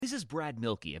This is Brad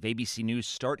Milkey of ABC News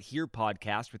Start Here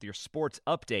podcast with your sports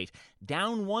update.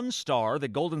 Down one star, the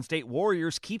Golden State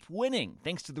Warriors keep winning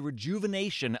thanks to the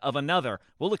rejuvenation of another.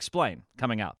 We'll explain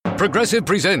coming up. Progressive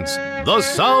presents The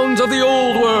Sounds of the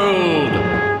Old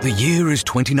World. The year is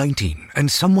 2019 and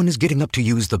someone is getting up to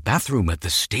use the bathroom at the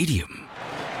stadium.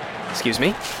 Excuse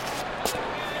me?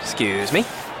 Excuse me?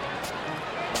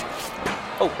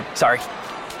 Oh, sorry.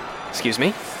 Excuse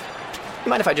me? You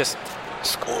mind if I just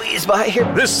squeeze by here?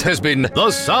 This has been The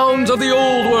Sounds of the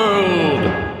Old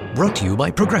World. Brought to you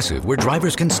by Progressive, where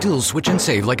drivers can still switch and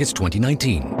save like it's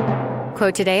 2019.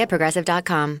 Quote today at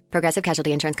Progressive.com. Progressive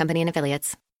Casualty Insurance Company and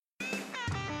Affiliates.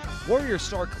 Warriors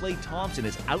star Klay Thompson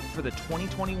is out for the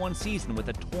 2021 season with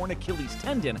a torn Achilles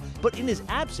tendon, but in his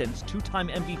absence, two-time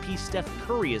MVP Steph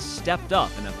Curry has stepped up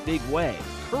in a big way.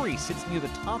 Curry sits near the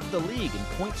top of the league in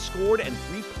points scored and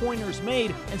three-pointers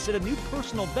made and set a new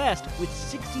personal best with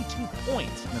 62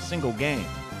 points in a single game.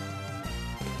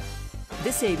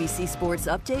 This ABC Sports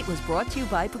Update was brought to you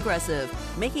by Progressive,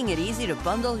 making it easy to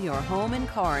bundle your home and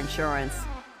car insurance.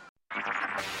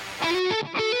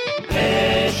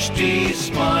 HD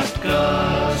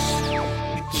Smartcast.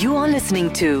 You are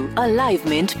listening to a Live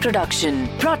Mint production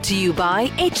brought to you by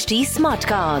HD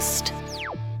Smartcast.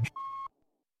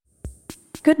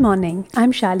 Good morning,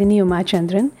 I'm Shalini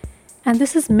Umachandran, and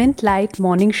this is Mint Light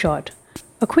Morning Shot,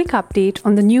 a quick update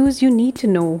on the news you need to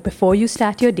know before you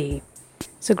start your day.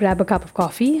 So grab a cup of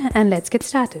coffee and let's get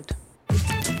started.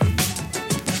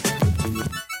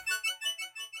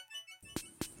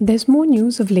 There's more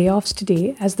news of layoffs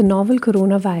today as the novel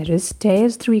coronavirus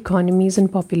tears through economies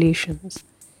and populations.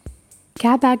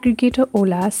 Cab aggregator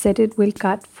Ola said it will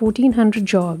cut 1,400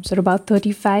 jobs, or about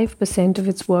 35% of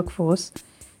its workforce,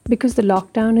 because the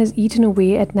lockdown has eaten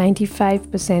away at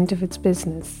 95% of its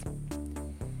business.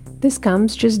 This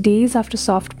comes just days after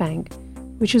SoftBank,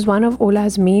 which is one of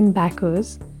Ola's main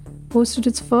backers, posted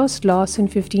its first loss in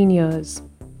 15 years,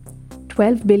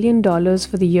 $12 billion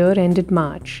for the year ended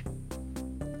March.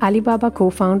 Alibaba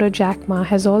co-founder Jack Ma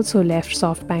has also left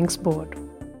SoftBank's board.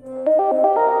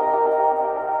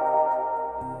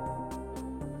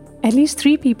 At least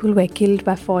 3 people were killed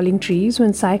by falling trees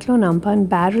when Cyclone Amphan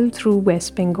barreled through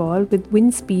West Bengal with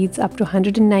wind speeds up to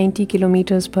 190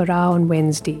 km per hour on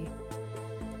Wednesday.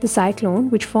 The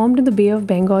cyclone, which formed in the Bay of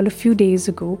Bengal a few days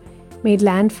ago, made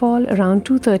landfall around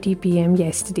 2:30 p.m.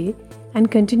 yesterday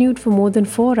and continued for more than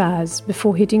 4 hours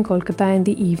before hitting Kolkata in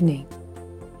the evening.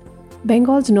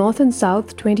 Bengal's north and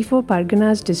south 24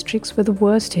 Parganas districts were the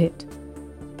worst hit.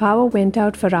 Power went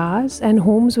out for hours and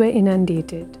homes were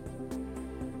inundated.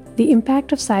 The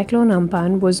impact of Cyclone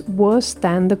Amphan was worse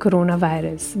than the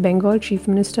coronavirus, Bengal Chief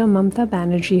Minister Mamata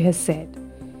Banerjee has said.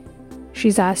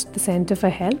 She's asked the centre for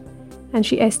help, and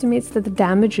she estimates that the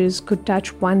damages could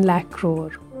touch 1 lakh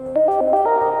crore.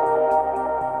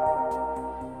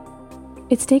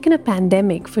 It's taken a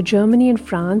pandemic for Germany and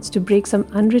France to break some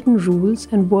unwritten rules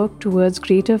and work towards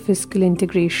greater fiscal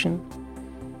integration.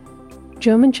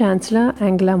 German Chancellor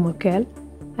Angela Merkel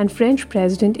and French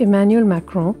President Emmanuel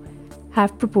Macron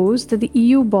have proposed that the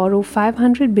EU borrow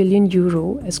 €500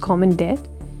 billion as common debt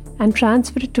and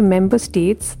transfer it to member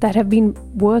states that have been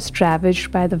worst ravaged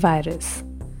by the virus.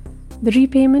 The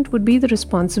repayment would be the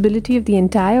responsibility of the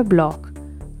entire bloc,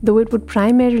 though it would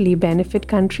primarily benefit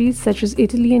countries such as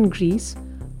Italy and Greece,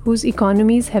 whose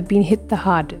economies have been hit the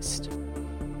hardest.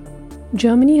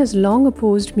 Germany has long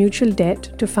opposed mutual debt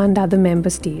to fund other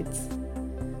member states.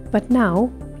 But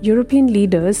now, European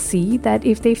leaders see that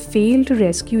if they fail to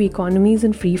rescue economies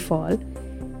in freefall,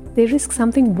 they risk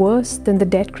something worse than the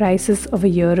debt crisis of a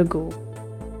year ago.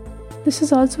 This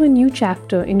is also a new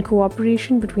chapter in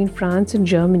cooperation between France and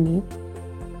Germany,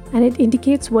 and it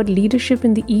indicates what leadership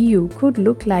in the EU could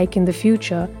look like in the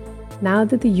future now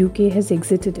that the UK has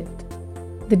exited it.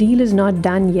 The deal is not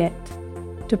done yet.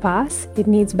 To pass, it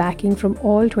needs backing from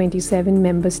all 27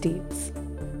 member states.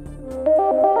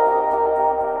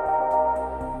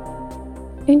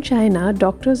 In China,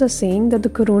 doctors are saying that the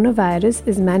coronavirus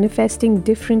is manifesting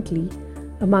differently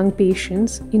among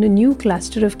patients in a new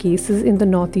cluster of cases in the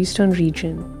northeastern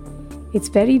region. It's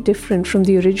very different from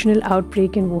the original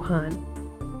outbreak in Wuhan.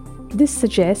 This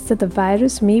suggests that the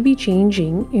virus may be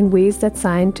changing in ways that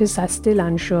scientists are still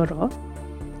unsure of,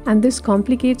 and this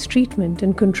complicates treatment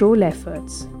and control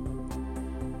efforts.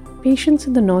 Patients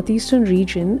in the northeastern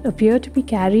region appear to be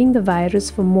carrying the virus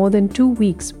for more than 2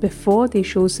 weeks before they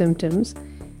show symptoms,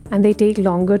 and they take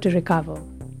longer to recover.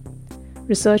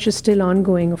 Research is still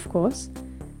ongoing, of course,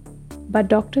 but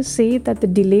doctors say that the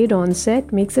delayed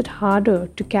onset makes it harder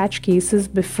to catch cases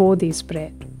before they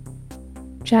spread.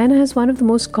 China has one of the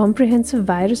most comprehensive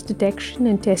virus detection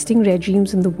and testing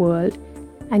regimes in the world,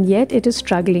 and yet it is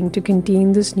struggling to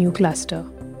contain this new cluster.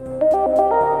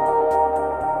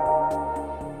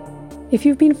 If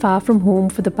you've been far from home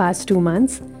for the past 2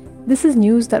 months, this is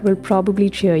news that will probably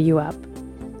cheer you up.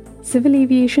 Civil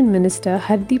Aviation Minister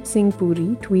Hardeep Singh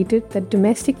Puri tweeted that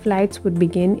domestic flights would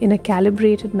begin in a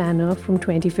calibrated manner from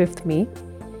 25th May,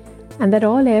 and that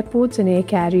all airports and air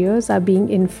carriers are being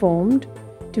informed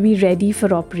to be ready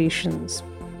for operations.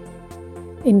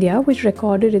 India, which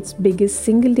recorded its biggest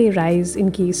single-day rise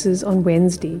in cases on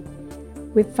Wednesday,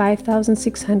 with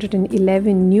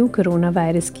 5,611 new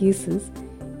coronavirus cases,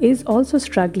 is also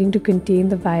struggling to contain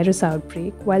the virus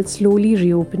outbreak while slowly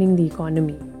reopening the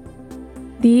economy.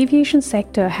 The aviation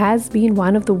sector has been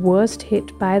one of the worst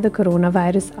hit by the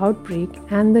coronavirus outbreak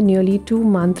and the nearly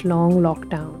 2-month-long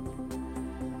lockdown.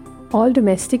 All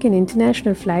domestic and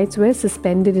international flights were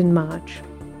suspended in March.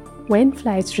 When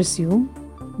flights resume,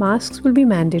 masks will be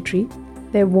mandatory,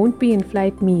 there won't be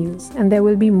in-flight meals, and there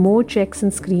will be more checks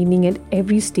and screening at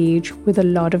every stage with a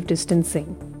lot of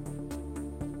distancing.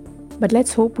 But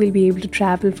let's hope we'll be able to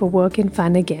travel for work and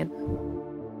fun again.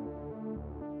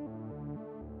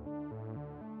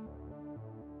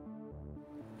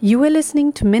 You are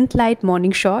listening to Mint Light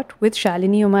Morning Shot with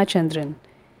Shalini Umachandran.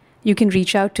 You can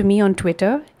reach out to me on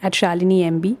Twitter at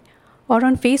ShaliniMB or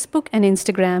on Facebook and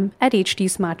Instagram at HT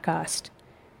Smartcast.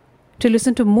 To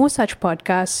listen to more such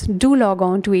podcasts, do log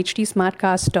on to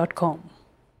htsmartcast.com.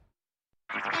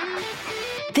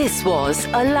 This was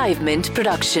a Live Mint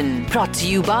production brought to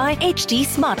you by HT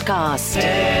Smartcast.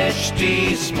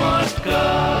 HT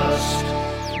Smartcast.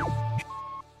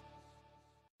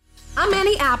 I'm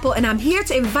Annie Apple, and I'm here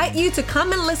to invite you to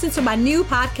come and listen to my new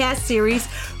podcast series,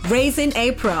 Raising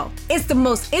a Pro. It's the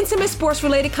most intimate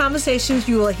sports-related conversations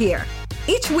you will hear.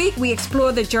 Each week, we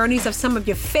explore the journeys of some of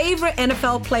your favorite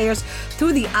NFL players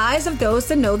through the eyes of those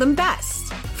that know them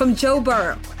best. From Joe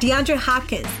Burrow, DeAndre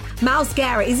Hopkins, Myles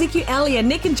Garrett, Ezekiel Elliott,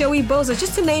 Nick and Joey Bosa,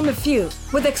 just to name a few.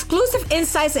 With exclusive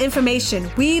insights and information,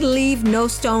 we leave no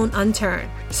stone unturned.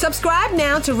 Subscribe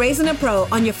now to Raising a Pro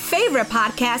on your favorite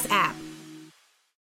podcast app.